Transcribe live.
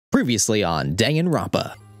Previously on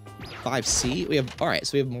Danganronpa. 5C? We have, alright,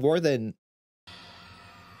 so we have more than...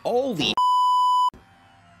 Holy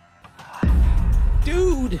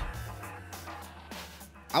dude!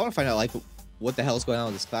 I want to find out, like, what the hell is going on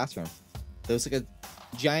with this classroom. There was, like,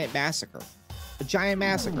 a giant massacre. A giant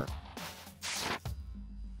massacre.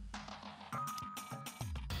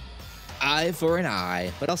 Eye for an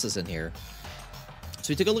eye. What else is in here? So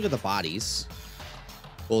we took a look at the bodies.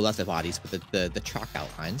 Well, not the bodies, but the chalk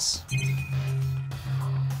outlines. Did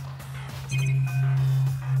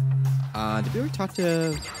we ever talk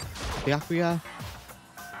to Byakuya?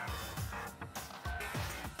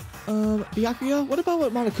 Byakuya, what about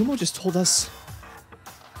what Monokuma just told us?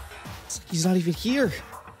 It's like he's not even here.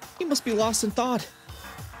 He must be lost in thought.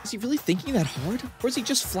 Is he really thinking that hard? Or is he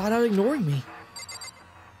just flat out ignoring me?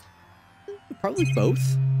 Probably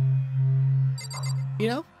both. You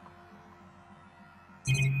know?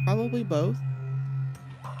 Probably both.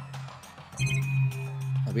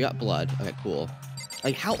 Oh, we got blood. Okay, cool.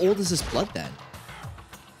 Like, how old is this blood then?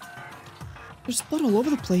 There's blood all over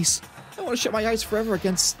the place. I don't want to shut my eyes forever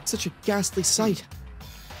against such a ghastly sight.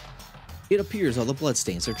 It appears all the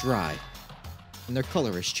bloodstains are dry, and their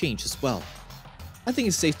color has changed as well. I think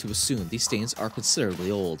it's safe to assume these stains are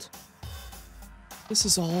considerably old. This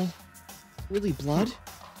is all really blood?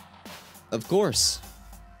 Of course.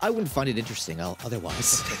 I wouldn't find it interesting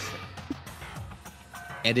otherwise.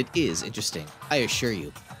 And it is interesting, I assure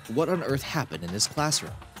you. What on earth happened in this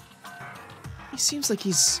classroom? He seems like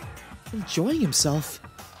he's enjoying himself.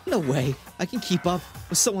 No way I can keep up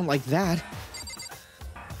with someone like that.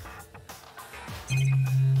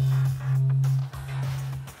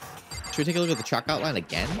 Should we take a look at the chalk outline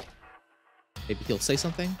again? Maybe he'll say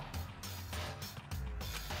something?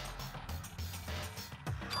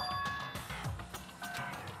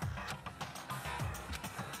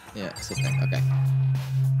 Yeah, same thing. Okay.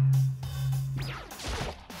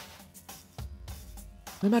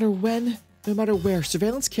 No matter when, no matter where,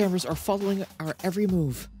 surveillance cameras are following our every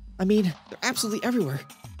move. I mean, they're absolutely everywhere.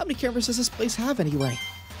 How many cameras does this place have anyway?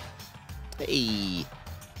 Hey.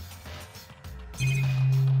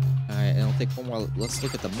 Alright, and I'll take one more. Let's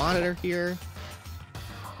look at the monitor here.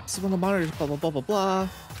 This is one of the monitors, blah, blah, blah, blah, blah.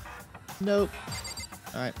 Nope.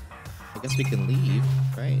 Alright. I guess we can leave,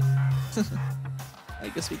 right? I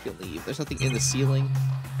guess we can leave. There's nothing in the ceiling.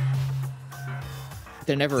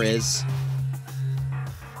 There never is.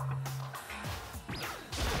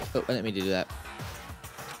 Oh, I didn't mean to do that.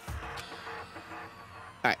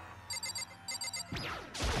 Alright.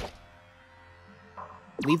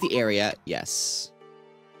 Leave the area. Yes.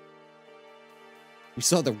 We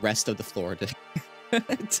saw the rest of the floor to,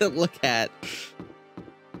 to look at.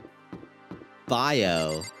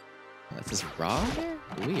 Bio. Is this raw there?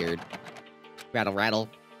 Weird. Rattle, rattle.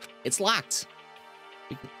 It's locked.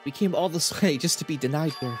 We came all this way just to be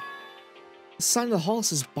denied here. The sign of the hall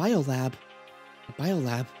says biolab. A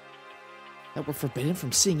biolab that we're forbidden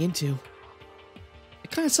from seeing into.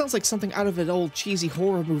 It kind of sounds like something out of an old cheesy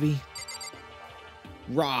horror movie.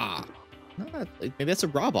 Raw. Maybe that's a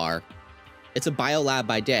raw bar. It's a biolab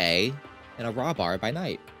by day and a raw bar by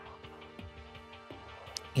night.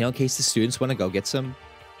 You know, in case the students want to go get some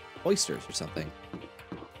oysters or something.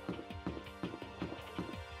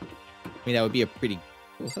 I mean, that would be a pretty...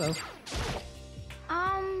 Oh, hello.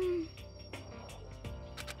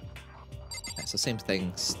 Okay, so same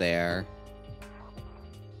things there.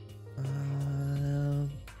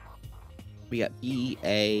 We got B,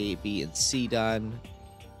 A, B, and C done.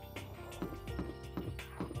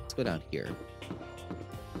 Let's go down here.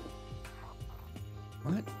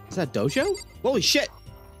 What? Is that dojo? Holy shit!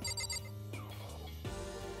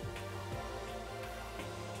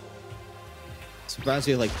 This reminds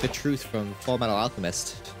me of, like, the truth from Full Metal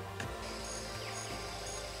Alchemist.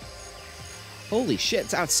 Holy shit,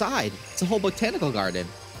 it's outside. It's a whole botanical garden.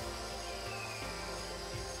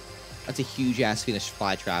 That's a huge-ass finished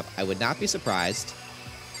flytrap. I would not be surprised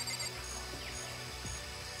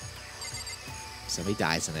if somebody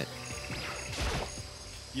dies in it.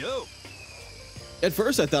 Yo! At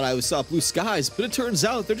first, I thought I saw blue skies, but it turns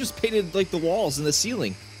out they're just painted like the walls in the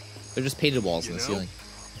ceiling. They're just painted walls in the ceiling.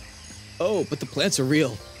 Oh, but the plants are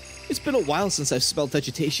real. It's been a while since I've smelled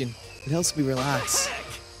vegetation. It helps me relax.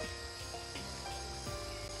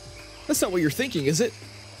 That's not what you're thinking, is it?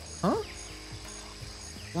 Huh?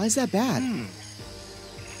 Why is that bad?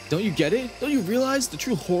 Don't you get it? Don't you realize the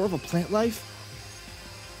true horror of a plant life?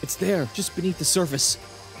 It's there, just beneath the surface.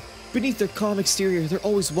 Beneath their calm exterior, they're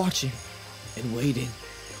always watching and waiting.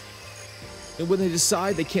 And when they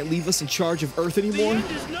decide they can't leave us in charge of Earth anymore, The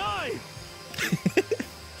end is nigh!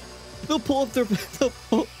 they'll pull up their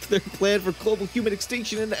their plan for global human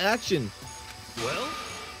extinction into action. Well?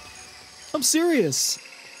 I'm serious.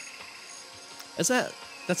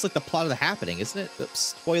 That's like the plot of The Happening, isn't it? Oops,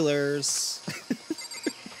 spoilers.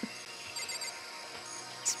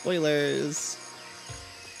 Spoilers.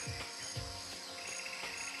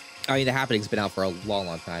 I mean, The Happening's been out for a long,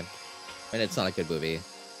 long time. And it's not a good movie.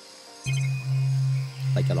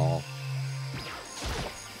 Like, at all.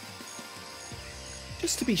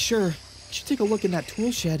 Just to be sure, I should take a look in that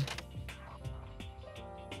tool shed.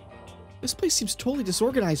 This place seems totally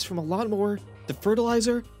disorganized, from a lawnmower to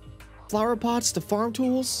fertilizer, flower pots to farm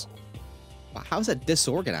tools. Wow, how is that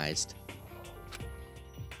disorganized?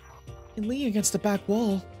 And leaning against the back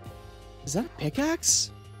wall, is that a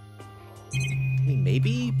pickaxe? I mean,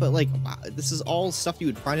 maybe, but like, wow, this is all stuff you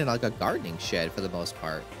would find in like a gardening shed for the most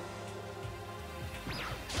part.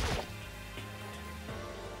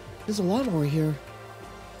 There's a lawnmower here.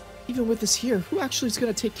 Even with this here, who actually is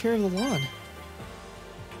going to take care of the lawn?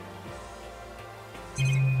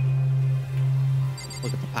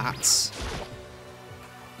 Look at the pots.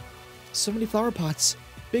 So many flower pots.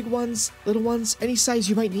 Big ones, little ones, any size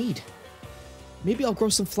you might need. Maybe I'll grow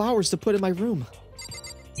some flowers to put in my room.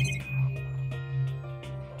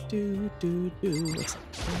 What's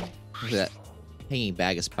that? Hanging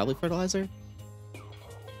bag is probably fertilizer.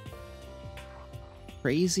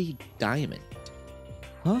 Crazy diamond.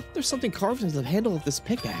 Huh? There's something carved into the handle of this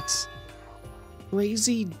pickaxe.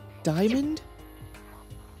 Crazy diamond?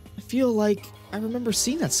 I feel like I remember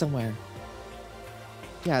seeing that somewhere.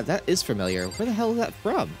 Yeah, that is familiar. Where the hell is that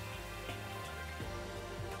from?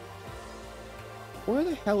 Where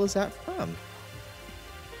the hell is that from?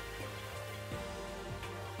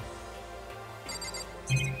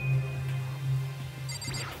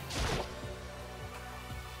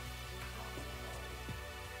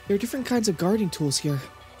 There are different kinds of gardening tools here.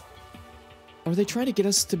 Are they trying to get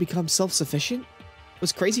us to become self-sufficient?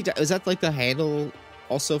 Was that like the handle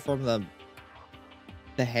also from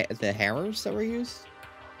the hammers that were used?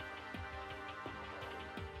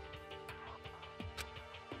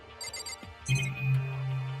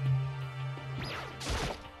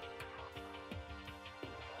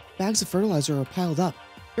 Bags of fertilizer are piled up.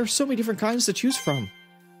 There are so many different kinds to choose from.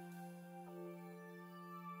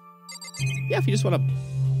 Yeah, if you just want to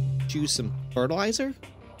choose some fertilizer.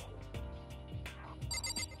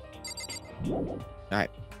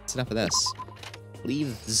 Alright, that's enough of this.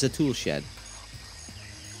 Leave the tool shed.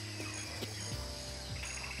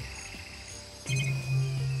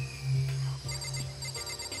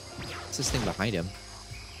 What's this thing behind him?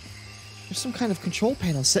 There's some kind of control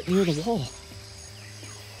panel set near the wall.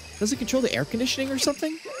 Does it control the air conditioning or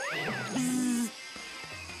something?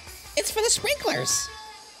 It's for the sprinklers.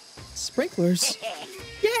 Sprinklers?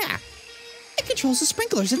 Yeah. It controls the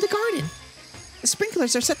sprinklers in the garden. The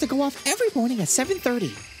sprinklers are set to go off every morning at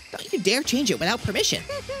 7:30. Don't you dare change it without permission.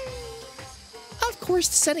 Of course,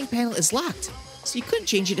 the setting panel is locked, so you couldn't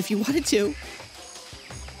change it if you wanted to.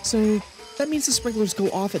 So, that means the sprinklers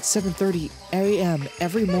go off at 7:30 a.m.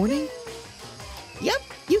 every morning? Yep,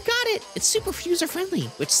 you got it. It's super user-friendly,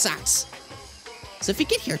 which sucks. So if you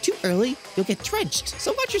get here too early, you'll get drenched,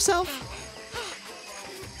 so watch yourself.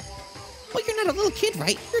 Well, you're not a little kid,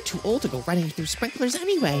 right? You're too old to go running through sprinklers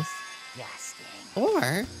anyway.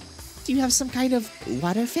 Or, do you have some kind of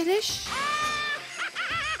water fetish?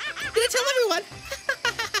 I'm gonna tell everyone!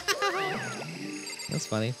 That's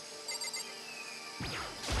funny.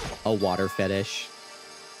 A water fetish.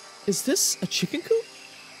 Is this a chicken coop?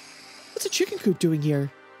 What's a chicken coop doing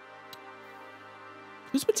here?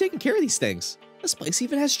 Who's been taking care of these things? This place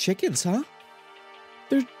even has chickens, huh?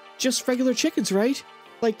 They're just regular chickens, right?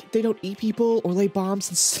 Like, they don't eat people or lay bombs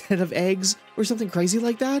instead of eggs or something crazy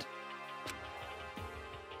like that?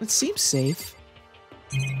 It seems safe.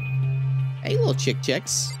 Hey, little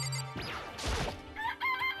chicks.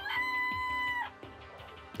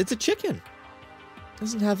 It's a chicken.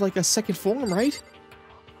 Doesn't have like a second form, right?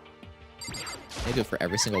 They do it for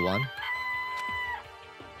every single one.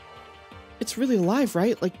 It's really alive,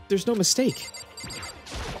 right? Like, there's no mistake.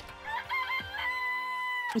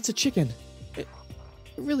 It's a chicken. It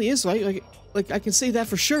really is, right? Like I can say that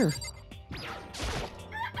for sure.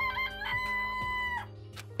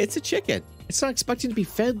 It's a chicken. It's not expecting to be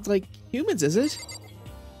fed like humans, is it?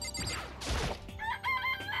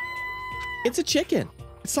 It's a chicken.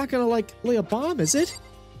 It's not gonna, like, lay a bomb, is it?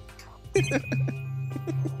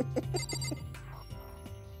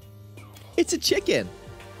 It's a chicken.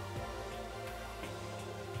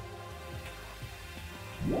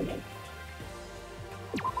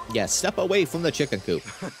 Yeah, step away from the chicken coop.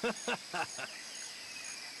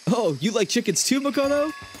 Oh, you like chickens too,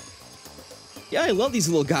 Makoto? Yeah, I love these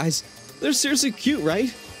little guys. They're seriously cute,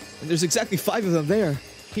 right? And there's exactly 5 of them there.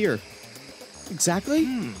 Here. Exactly?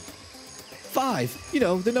 5. You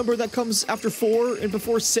know, the number that comes after 4 and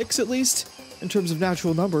before 6 at least, in terms of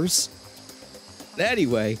natural numbers.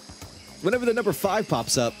 Anyway, whenever the number 5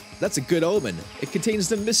 pops up, that's a good omen. It contains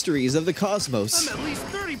the mysteries of the cosmos. I'm at least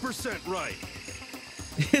 30% right.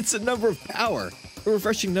 It's a number of power. A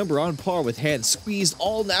refreshing number on par with hand-squeezed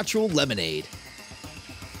all-natural lemonade.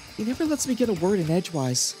 He never lets me get a word in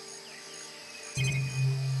edgewise.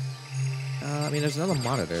 I mean, there's another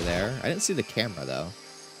monitor there. I didn't see the camera, though.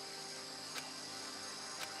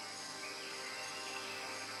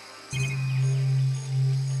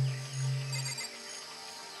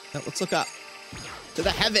 Now, let's look up. To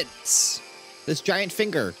the heavens! This giant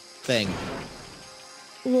finger thing.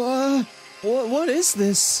 What is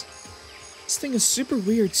this? This thing is super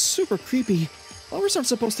weird, super creepy. Flowers aren't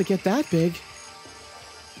supposed to get that big.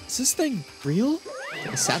 Is this thing real?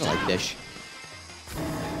 A satellite dish.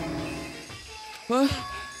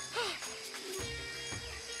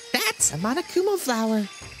 That's a Monokuma flower.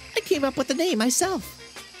 I came up with the name myself.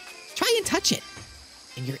 Try and touch it,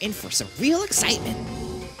 and you're in for some real excitement.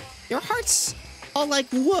 Your heart's all like,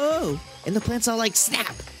 whoa, and the plant's all like,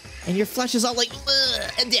 snap, and your flesh is all like,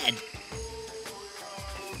 and dead.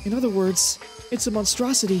 In other words, it's a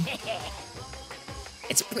monstrosity.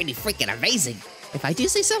 It's pretty freaking amazing, if I do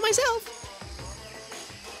say so myself.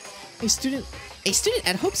 A student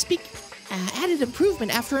at Hope Speak added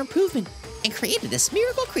improvement after improvement and created this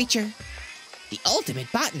miracle creature. The ultimate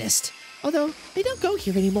botanist. Although, they don't go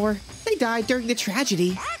here anymore. They died during the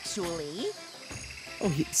tragedy. Actually...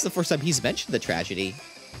 Oh, it's the first time he's mentioned the tragedy.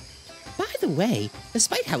 By the way,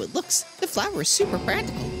 despite how it looks, the flower is super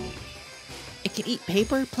practical. It can eat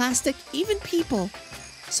paper, plastic, even people.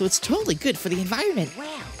 So it's totally good for the environment.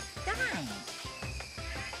 Well done.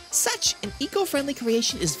 Such an eco-friendly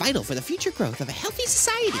creation is vital for the future growth of a healthy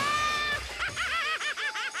society.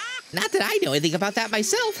 Not that I know anything about that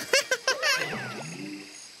myself.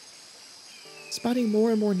 Spotting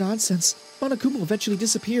more and more nonsense, Monokuma eventually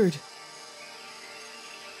disappeared.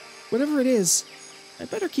 Whatever it is, I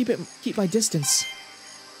better keep my distance.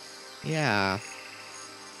 Yeah.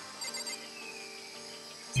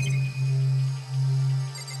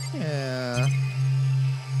 Yeah.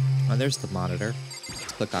 Oh, there's the monitor.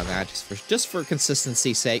 Let's click on that just for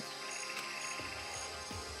consistency's sake.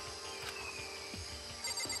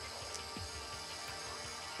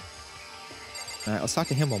 All right, let's talk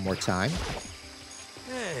to him one more time.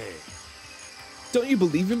 Hey. Don't you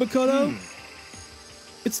believe me, Makoto?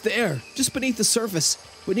 It's there, just beneath the surface,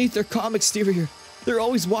 beneath their calm exterior. They're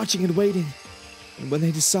always watching and waiting. And when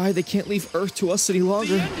they decide they can't leave Earth to us any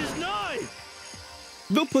longer, The end is nigh.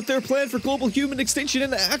 they'll put their plan for global human extinction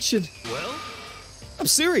into action. Well? I'm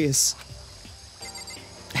serious.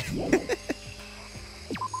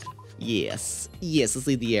 Yes, let's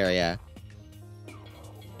leave the area.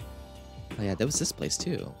 Oh yeah, that was this place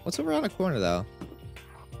too. What's over on the corner though?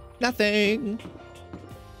 Nothing.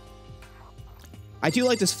 I do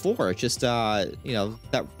like this floor. It's just, you know,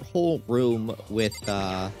 that whole room with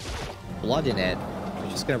blood in it.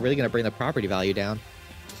 It's just really gonna bring the property value down.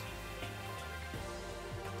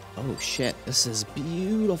 Oh shit, this is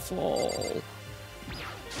beautiful.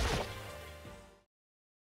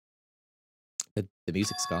 The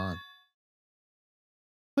music's gone.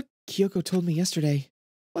 What Kyoko told me yesterday.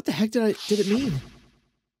 What the heck did it mean?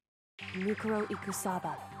 Mukuro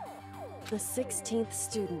Ikusaba, the 16th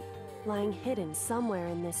student, lying hidden somewhere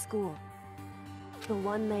in this school. The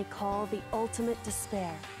one they call the ultimate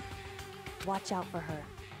despair. Watch out for her.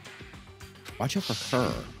 Watch out for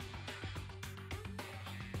her.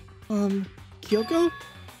 Kyoko?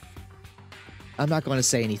 I'm not going to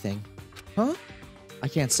say anything. Huh? I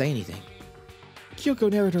can't say anything. Kyoko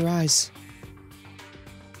narrowed her eyes.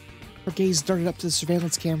 Her gaze darted up to the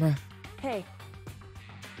surveillance camera. Hey,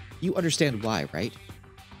 You understand why, right?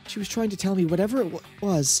 She was trying to tell me whatever it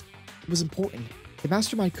was important. The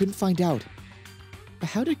mastermind couldn't find out. But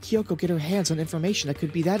how did Kyoko get her hands on information that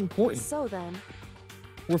could be that important? so then,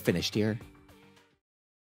 We're finished here.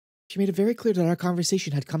 She made it very clear that our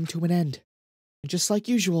conversation had come to an end. And just like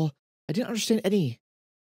usual, I didn't understand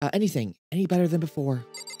anything any better than before.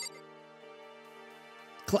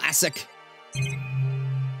 Classic.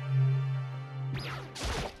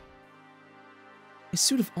 A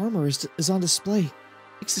suit of armor is on display.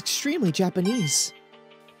 It's extremely Japanese.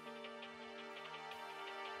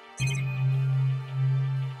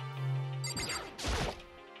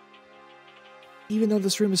 Even though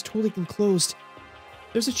this room is totally enclosed,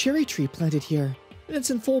 there's a cherry tree planted here, and it's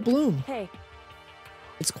in full bloom. hey,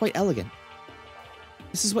 It's quite elegant.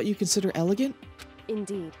 This is what you consider elegant?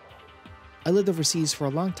 Indeed. I lived overseas for a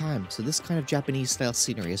long time, so this kind of Japanese-style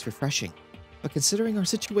scenery is refreshing. But considering our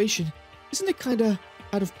situation, isn't it kinda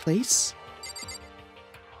out of place?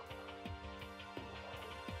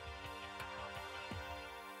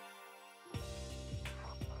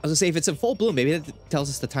 I was gonna say, if it's in full bloom, maybe that tells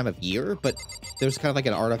us the time of year, but there's kind of like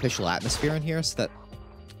an artificial atmosphere in here, so that...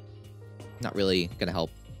 not really gonna help.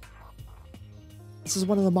 This is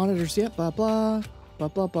one of the monitors, yep, blah blah, blah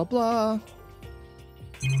blah blah blah.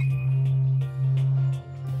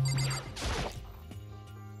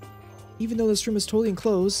 Even though this room is totally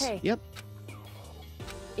enclosed, Hey. yep,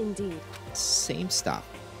 Indeed. same stuff.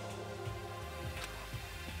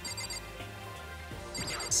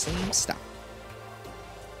 Same stuff.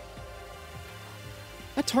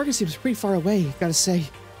 That target seems pretty far away, gotta say.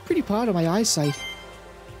 Pretty proud of my eyesight.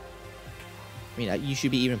 I mean, you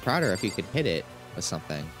should be even prouder if you could hit it with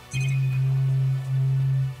something.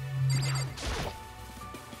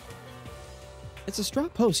 It's a straw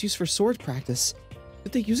post used for sword practice.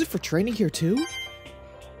 Did they use it for training here too? What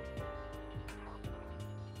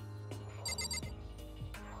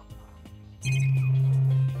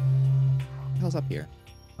the hell's up here?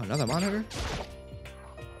 Oh, another monitor?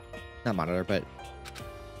 Not monitor, but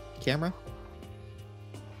camera?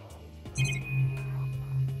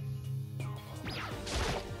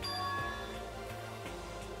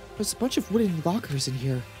 There's a bunch of wooden lockers in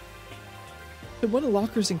here. The wooden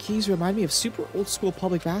lockers and keys remind me of super old school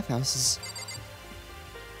public bathhouses.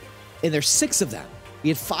 And there's 6 of them. We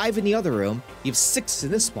had 5 in the other room. You have 6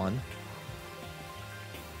 in this one.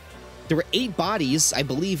 There were 8 bodies, I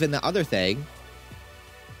believe, in the other thing.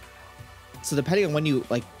 So depending on when you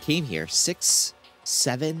like came here, 6,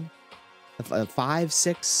 7, 5,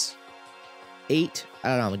 6, 8.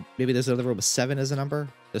 I don't know. Maybe there's another room with 7 as a number.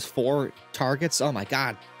 There's 4 targets. Oh my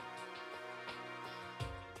god.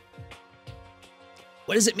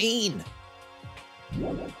 What does it mean? No.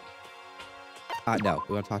 We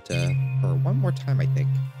want to talk to her one more time, I think.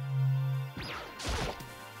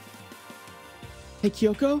 Hey,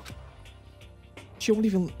 Kyoko? She won't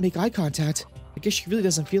even make eye contact. I guess she really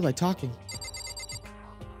doesn't feel like talking.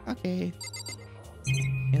 Okay.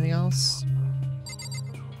 Anything else?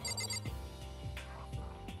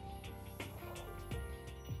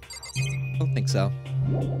 Don't think so.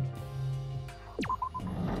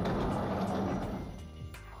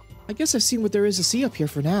 I guess I've seen what there is to see up here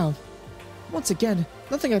for now. Once again,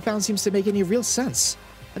 nothing I found seems to make any real sense.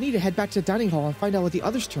 I need to head back to the dining hall and find out what the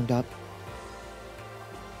others turned up.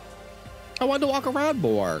 I wanted to walk around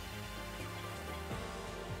more.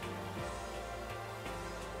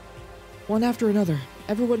 One after another,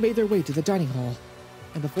 everyone made their way to the dining hall.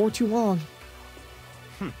 And before too long,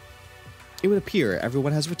 it would appear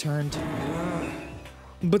everyone has returned.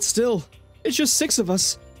 But still, it's just 6 of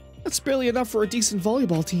us. That's barely enough for a decent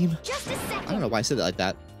volleyball team. Just a second. I don't know why I said it like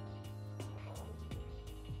that.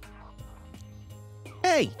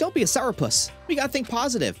 Hey, don't be a sourpuss. We gotta think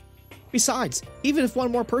positive. Besides, even if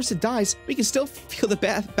one more person dies, we can still feel the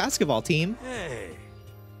basketball team. Hey.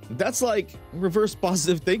 That's like reverse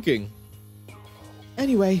positive thinking.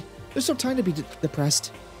 Anyway, there's no time to be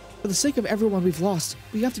depressed. For the sake of everyone we've lost,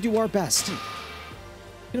 we have to do our best.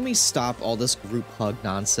 Can we stop all this group hug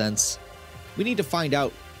nonsense? We need to find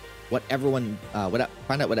out what everyone,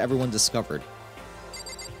 find out what everyone discovered.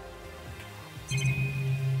 All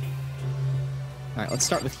right, let's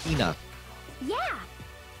start with Hina. Yeah.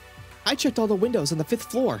 I checked all the windows on the 5th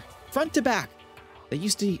floor, front to back. They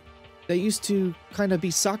used to kind of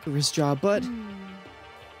be Sakura's job, but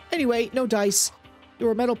anyway, no dice. There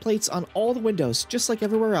were metal plates on all the windows, just like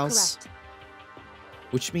everywhere else. Correct.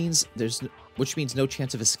 Which means no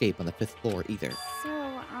chance of escape on the 5th floor either.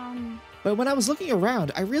 So, But when I was looking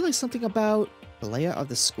around, I realized something about The layout of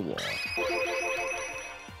the school.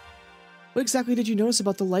 what exactly did you notice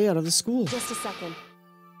about the layout of the school? Just a second.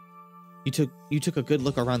 You took a good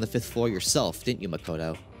look around the 5th floor yourself, didn't you,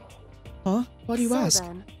 Makoto? Huh? Why do you So ask?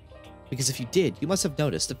 then, Because if you did, you must have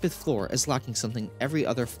noticed the 5th floor is lacking something every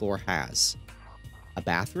other floor has. A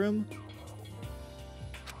bathroom?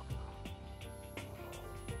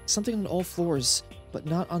 Something on all floors, but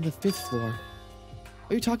not on the 5th floor.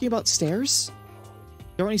 Are you talking about stairs?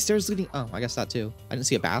 There aren't any stairs leading... Oh, I guess that too. I didn't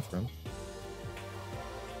see a bathroom.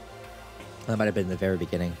 That might have been in the very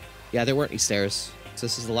beginning. Yeah, there weren't any stairs. So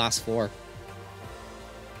this is the last floor.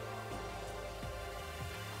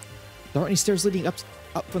 There aren't any stairs leading up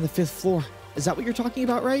from the 5th floor. Is that what you're talking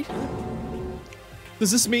about, right?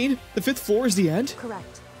 Does this mean the 5th floor is the end?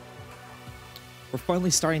 correct. We're finally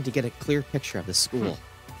starting to get a clear picture of the school.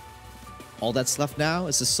 All that's left now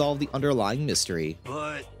is to solve the underlying mystery.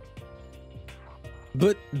 But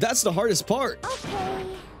But that's the hardest part. Okay.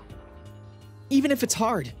 Even if it's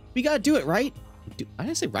hard, we gotta do it, right? I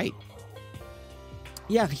didn't say right.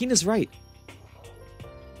 Yeah, Hina's right.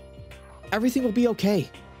 Everything will be okay,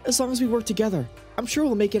 as long as we work together. I'm sure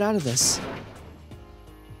we'll make it out of this.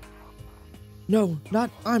 No, not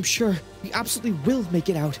I'm sure. We absolutely will make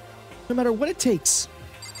it out, no matter what it takes.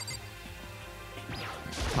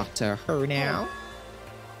 Talk to her now.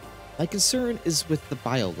 My concern is with the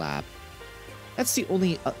biolab. That's the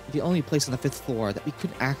only place on the 5th floor that we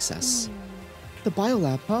couldn't access. The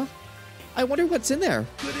biolab, huh? I wonder what's in there.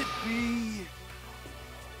 Could it be?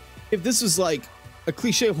 If this was like a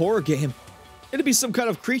cliche horror game, it'd be some kind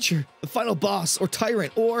of creature, the final boss, or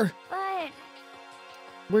tyrant, or... But...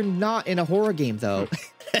 We're not in a horror game, though.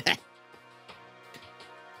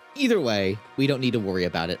 Either way, we don't need to worry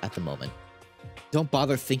about it at the moment. Don't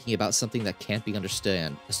bother thinking about something that can't be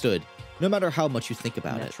understood, no matter how much you think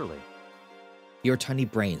about it. Your tiny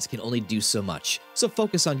brains can only do so much, so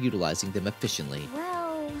focus on utilizing them efficiently.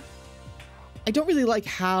 Well... I don't really like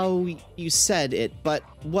how you said it, but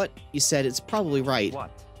what you said is probably right.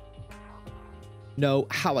 What? No,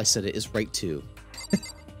 how I said it is right too.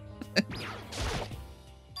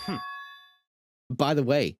 By the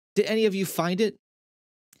way, did any of you find it?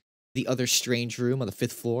 The other strange room on the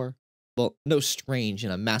 5th floor? Well, no, strange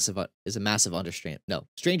in a massive is a massive understatement. No,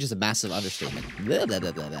 strange is a massive understatement. Blah, blah,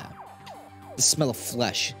 blah, blah, blah. The smell of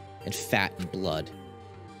flesh and fat and blood.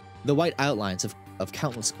 The white outlines of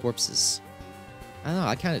countless corpses. I don't know,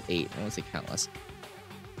 I counted 8. I won't say countless.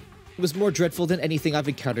 It was more dreadful than anything I've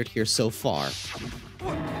encountered here so far.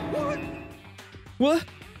 What?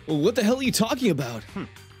 Well, what the hell are you talking about?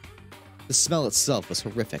 The smell itself was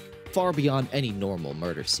horrific, far beyond any normal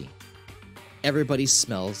murder scene. Everybody's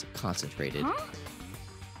smells concentrated. Huh?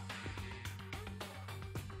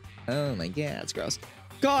 Oh my god, that's gross.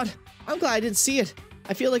 God, I'm glad I didn't see it.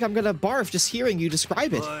 I feel like I'm gonna barf just hearing you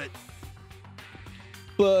describe it.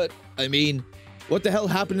 But, I mean, what the hell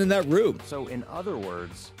happened in that room? So, in other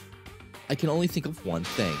words... I can only think of one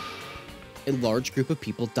thing. A large group of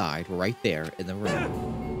people died right there in the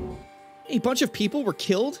room. A bunch of people were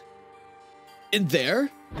killed? In there?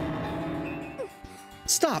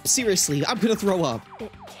 Stop, seriously, I'm gonna throw up.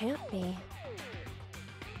 It can't be.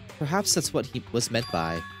 Perhaps that's what he was meant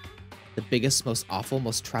by the biggest, most awful,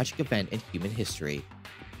 most tragic event in human history.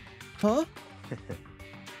 Huh?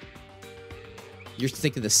 You're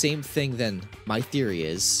thinking the same thing then. My theory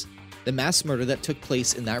is, the mass murder that took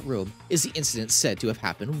place in that room is the incident said to have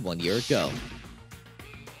happened 1 year ago.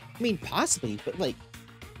 I mean, possibly, but like...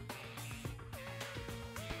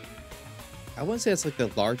 I wouldn't say it's like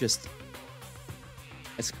the largest...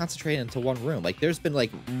 It's concentrated into one room. Like, there's been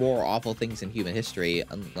like more awful things in human history,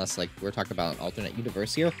 unless like we're talking about an alternate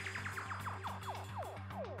universe here.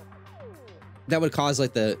 That would cause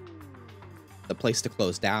like the place to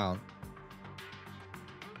close down.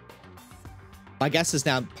 My guess is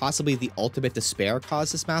now possibly the ultimate despair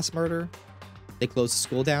caused this mass murder. They closed the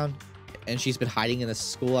school down, and she's been hiding in this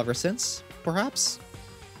school ever since, perhaps?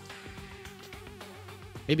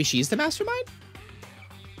 Maybe she's the mastermind?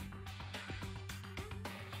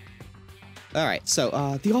 Alright,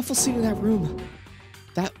 so, the awful scene in that room.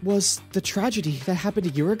 That was the tragedy that happened a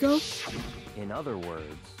year ago? In other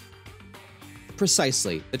words...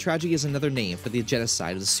 Precisely. The tragedy is another name for the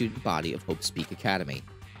genocide of the student body of Hope's Peak Academy.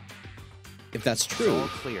 If that's true, All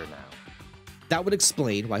clear now. that would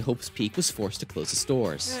explain why Hope's Peak was forced to close its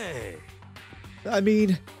doors. Hey! I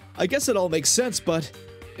mean, I guess it all makes sense, but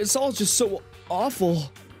it's all just so awful.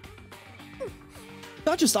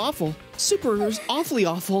 Not just awful, super awfully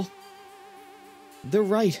awful. They're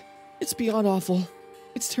right. It's beyond awful.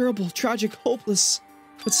 It's terrible, tragic, hopeless.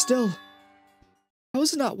 But still, how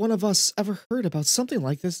has not one of us ever heard about something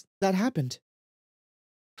like this that happened?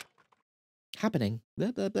 Happening.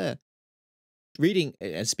 Blah, blah, blah. Reading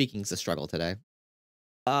and speaking is a struggle today.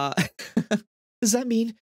 Does that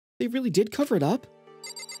mean they really did cover it up?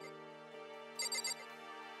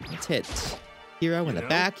 Let's hit Hero in the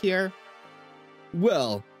back here.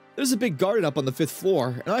 Well, there's a big garden up on the 5th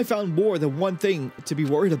floor, and I found more than one thing to be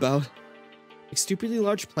worried about. A stupidly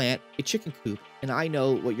large plant, a chicken coop, and I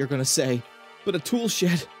know what you're gonna say, but a tool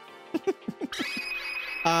shed.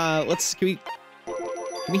 Can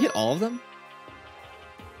we hit all of them?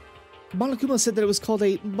 Monokuma said that it was called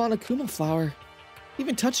a Monokuma flower.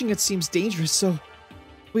 Even touching it seems dangerous, so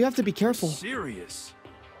we have to be careful. Serious?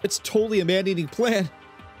 It's totally a man-eating plant.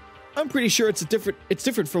 I'm pretty sure it's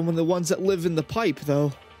different from the ones that live in the pipe,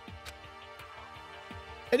 though.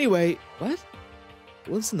 Anyway, what?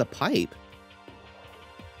 Lives in the pipe?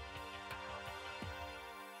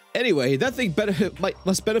 Anyway, that thing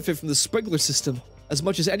must benefit from the sprinkler system. as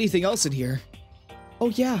much as anything else in here. Oh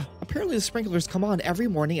yeah, apparently the sprinklers come on every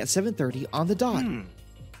morning at 7:30 on the dot.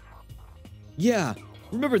 Yeah,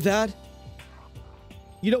 remember that?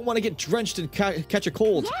 You don't want to get drenched and catch a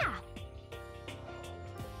cold. Yeah.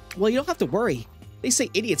 Well, you don't have to worry. They say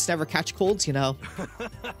idiots never catch colds, you know.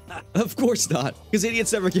 Of course not, because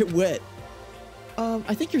idiots never get wet.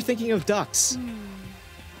 I think you're thinking of ducks.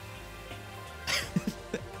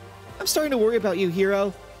 I'm starting to worry about you,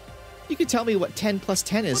 Hero. You can tell me what 10 plus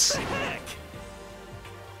 10 is. What the heck?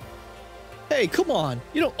 Hey, come on.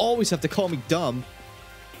 You don't always have to call me dumb.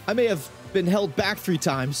 I may have been held back 3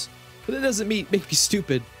 times, but it doesn't make me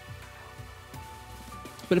stupid.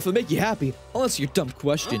 But if it'll make you happy, I'll answer your dumb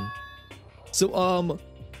question. So,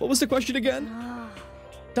 what was the question again?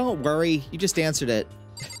 Don't worry, you just answered it.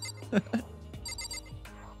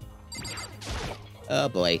 Oh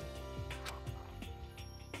boy.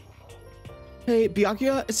 Hey,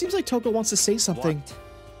 Byakuya, it seems like Toko wants to say something. What?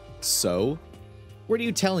 So? What are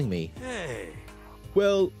you telling me? Hey.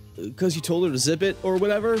 Well, because you told her to zip it or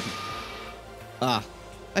whatever? Ah,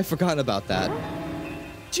 I've forgotten about that.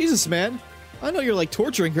 Jesus, man. I know you're like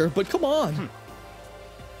torturing her, but come on.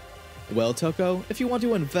 Well, Toko, if you want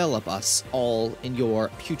to envelop us all in your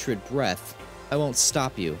putrid breath, I won't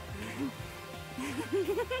stop you.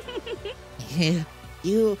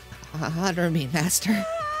 You honor me, Master.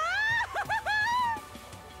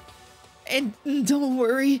 And don't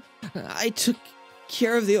worry, I took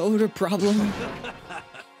care of the odor problem.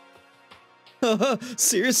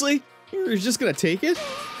 Seriously? You're just gonna take it?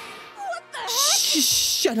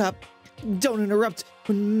 Shut up. Don't interrupt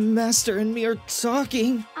when Master and me are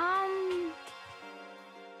talking.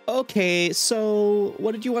 Okay, so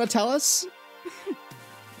what did you want to tell us?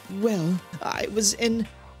 Well, I was in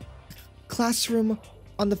classroom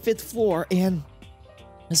on the 5th floor and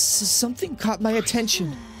something caught my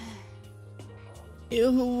attention. It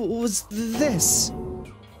was this.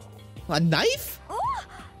 A knife?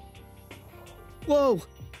 Whoa,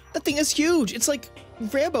 that thing is huge. It's like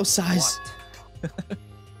Rambo size.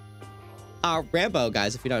 What? Rambo,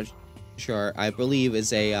 guys, if you're not sure, I believe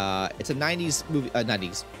is it's a 90s movie,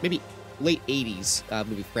 90s, maybe late 80s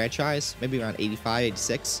movie franchise, maybe around 85,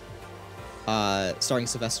 86, starring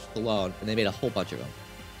Sylvester Stallone, and they made a whole bunch of them.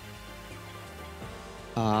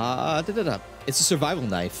 It's a survival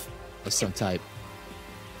knife of some type.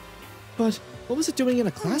 But what was it doing in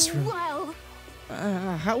a classroom? Well,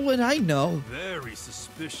 How would I know? Very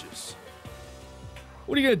suspicious.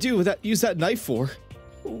 What are you gonna use that knife for?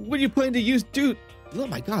 What are you planning to use, dude? Oh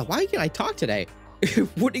my god, why can't I talk today?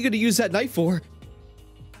 What are you gonna use that knife for?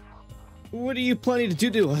 What are you planning to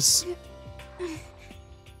do to us?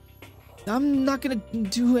 I'm not gonna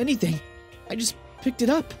do anything. I just picked it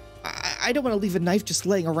up. I don't want to leave a knife just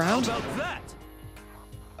laying around. How about that?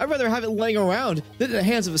 I'd rather have it laying around than in the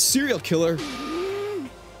hands of a serial killer.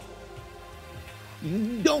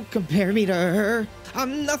 Don't compare me to her.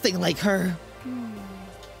 I'm nothing like her.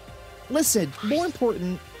 Listen, more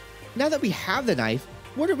important, now that we have the knife,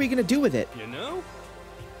 what are we gonna do with it? You know?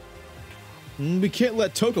 We can't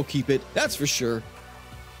let Toko keep it, that's for sure.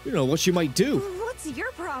 You know what she might do. what's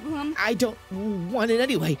your problem? I don't want it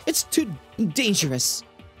anyway. It's too dangerous.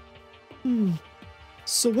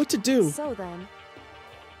 So what to do? So then,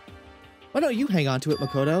 Why don't you hang on to it,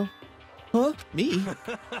 Makoto? Huh? Me?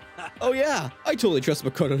 Oh yeah, I totally trust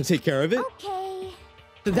Makoto to take care of it. Okay.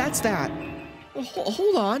 That's that.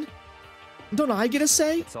 Hold on. Don't I get a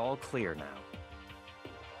say? It's all clear now.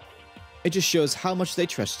 It just shows how much they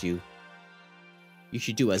trust you. You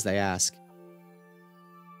should do as they ask.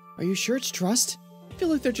 Are you sure it's trust? I feel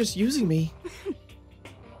like they're just using me.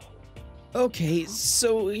 Okay,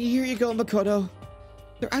 so here you go, Makoto.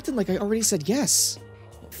 They're acting like I already said yes.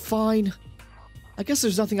 Fine. I guess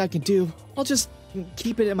there's nothing I can do. I'll just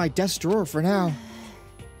keep it in my desk drawer for now.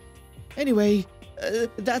 Anyway,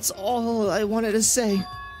 that's all I wanted to say.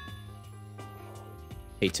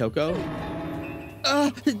 Hey, Toko?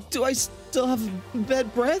 Do I still have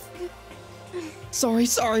bad breath? Sorry.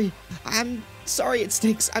 I'm sorry it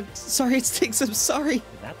stinks. I'm sorry.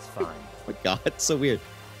 That's fine. Oh my god, it's so weird.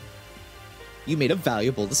 You made a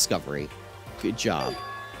valuable discovery. Good job.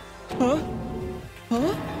 Huh?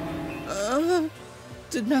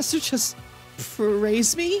 Did Master just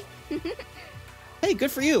praise me? Hey,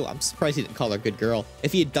 good for you. I'm surprised he didn't call her good girl.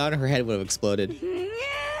 If he had done, her head would have exploded.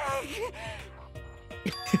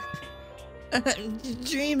 I'm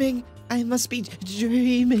dreaming. I must be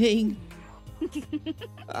dreaming.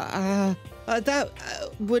 That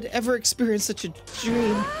would ever experience such a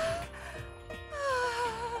dream.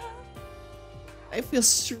 I feel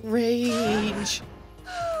strange.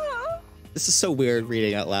 This is so weird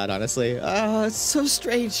reading out loud, honestly. It's so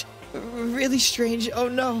strange. Really strange. Oh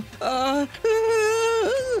no.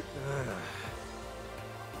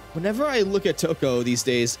 Whenever I look at Toko these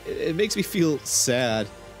days, it makes me feel sad.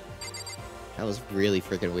 That was really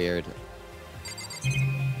freaking weird.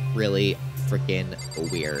 Really freaking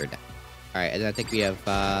weird. Alright, and then I think we have,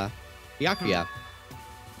 Byakuya.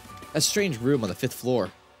 A strange room on the 5th floor.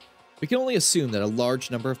 We can only assume that a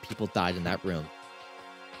large number of people died in that room.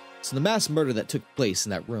 So the mass murder that took place in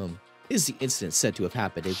that room is the incident said to have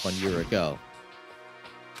happened 1 year ago.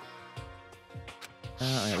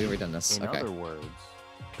 Yeah, we've already done this. In other words...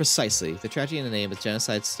 Precisely. The tragedy in the name of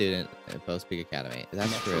genocide student at Post Peak Academy.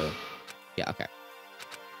 That's true. Yeah, okay.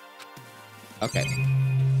 Okay.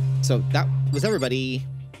 So that was everybody.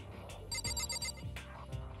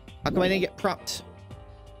 How come I didn't get prompted?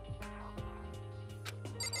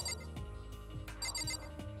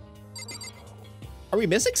 Are we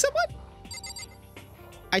missing someone?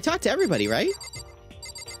 I talked to everybody, right?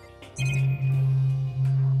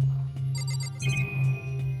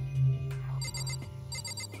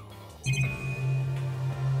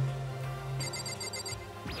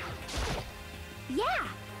 Yeah.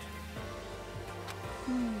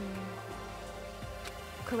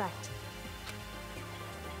 Correct.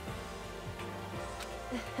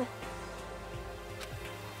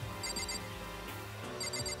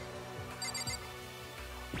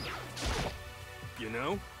 You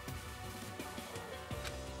know?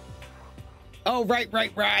 Oh,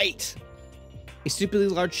 right. A stupidly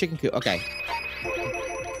large chicken coop. Okay.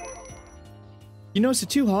 You noticed it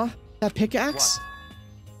too, huh? That pickaxe?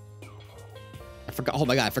 I forgot. Oh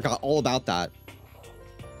my god, I forgot all about that.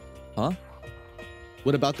 Huh?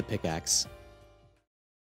 What about the pickaxe?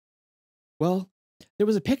 Well, there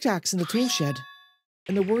was a pickaxe in the tool shed,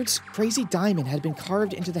 and the words Crazy Diamond had been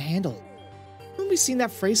carved into the handle. Haven't we seen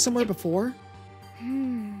that phrase somewhere before?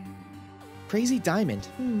 Crazy Diamond.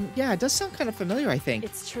 Yeah, it does sound kind of familiar, I think.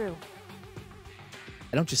 It's true.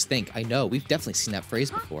 I don't just think, I know. We've definitely seen that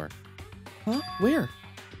phrase before. Huh? Where?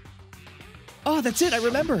 Oh, that's it, I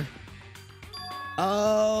remember.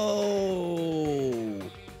 Oh.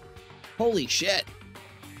 Holy shit.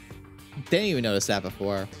 Didn't even notice that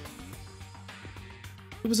before.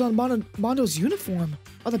 It was on Mondo's uniform,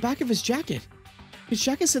 on the back of his jacket. His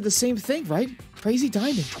jacket said the same thing, right? Crazy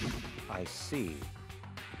Diamond. I see.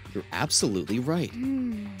 You're absolutely right.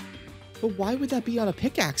 But why would that be on a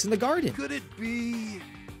pickaxe in the garden? Could it be...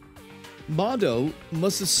 Mondo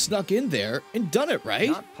must have snuck in there and done it, right?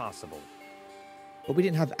 Not possible. But we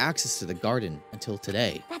didn't have access to the garden until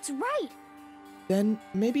today. That's right. Then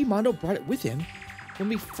maybe Mondo brought it with him when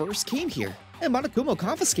we first came here, and Monokuma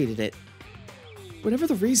confiscated it. Whatever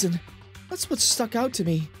the reason, that's what stuck out to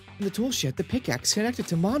me. In the tool shed, the pickaxe connected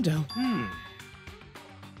to Mondo.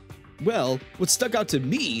 Well, what stuck out to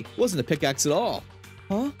me wasn't a pickaxe at all.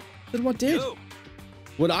 Huh? Then what did? Yo.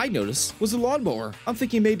 What I noticed was a lawnmower. I'm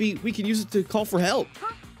thinking maybe we can use it to call for help.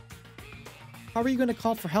 How are you going to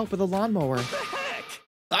call for help with a lawnmower? What the heck?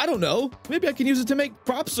 I don't know. Maybe I can use it to make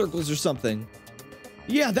crop circles or something.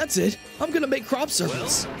 Yeah, that's it. I'm gonna make crop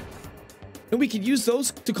circles. And we can use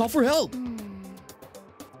those to call for help.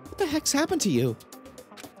 What the heck's happened to you?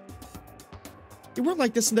 You weren't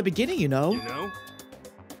like this in the beginning, you know. You know?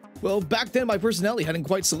 Well, back then my personality hadn't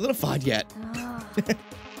quite solidified yet.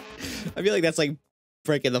 I feel like that's like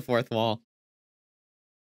breaking the fourth wall.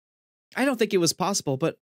 I don't think it was possible,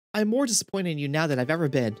 but I'm more disappointed in you now than I've ever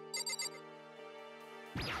been.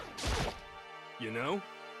 You know?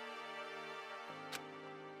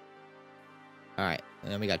 Alright,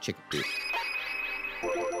 and then we got chicken coop.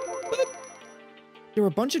 There were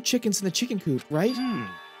a bunch of chickens in the chicken coop, right?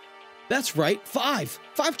 That's right, 5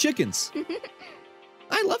 chickens.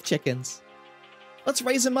 I love chickens. Let's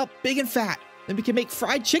raise them up big and fat, then we can make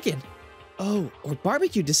fried chicken. Oh, or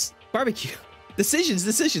barbecue decisions. Barbecue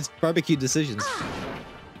decisions.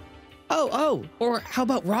 Oh, or how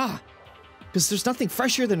about raw? Because there's nothing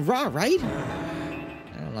fresher than raw, right?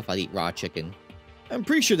 I don't know if I'd eat raw chicken. I'm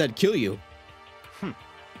pretty sure that'd kill you.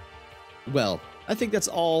 Well, I think that's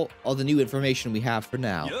all the new information we have for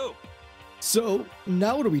now. Yo. So,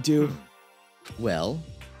 now what do we do? Well,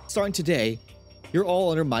 starting today, you're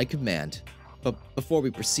all under my command. But before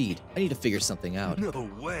we proceed, I need to figure something out. No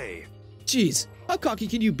way. Jeez, how cocky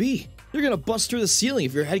can you be? You're gonna bust through the ceiling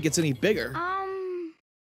if your head gets any bigger.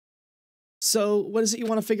 So, what is it you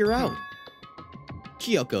want to figure out?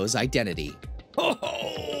 Kyoko's identity.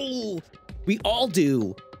 Oh, we all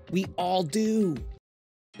do. We all do.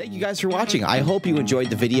 Thank you guys for watching. I hope you enjoyed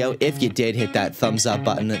the video. If you did, hit that thumbs up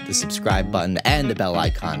button, the subscribe button, and the bell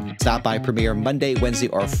icon. Stop by Premiere Monday, Wednesday,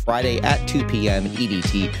 or Friday at 2 p.m.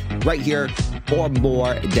 EDT right here for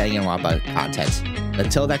more Danganronpa content.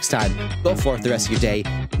 Until next time, go forth the rest of your day,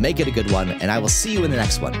 make it a good one, and I will see you in the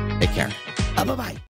next one. Take care. Bye-bye.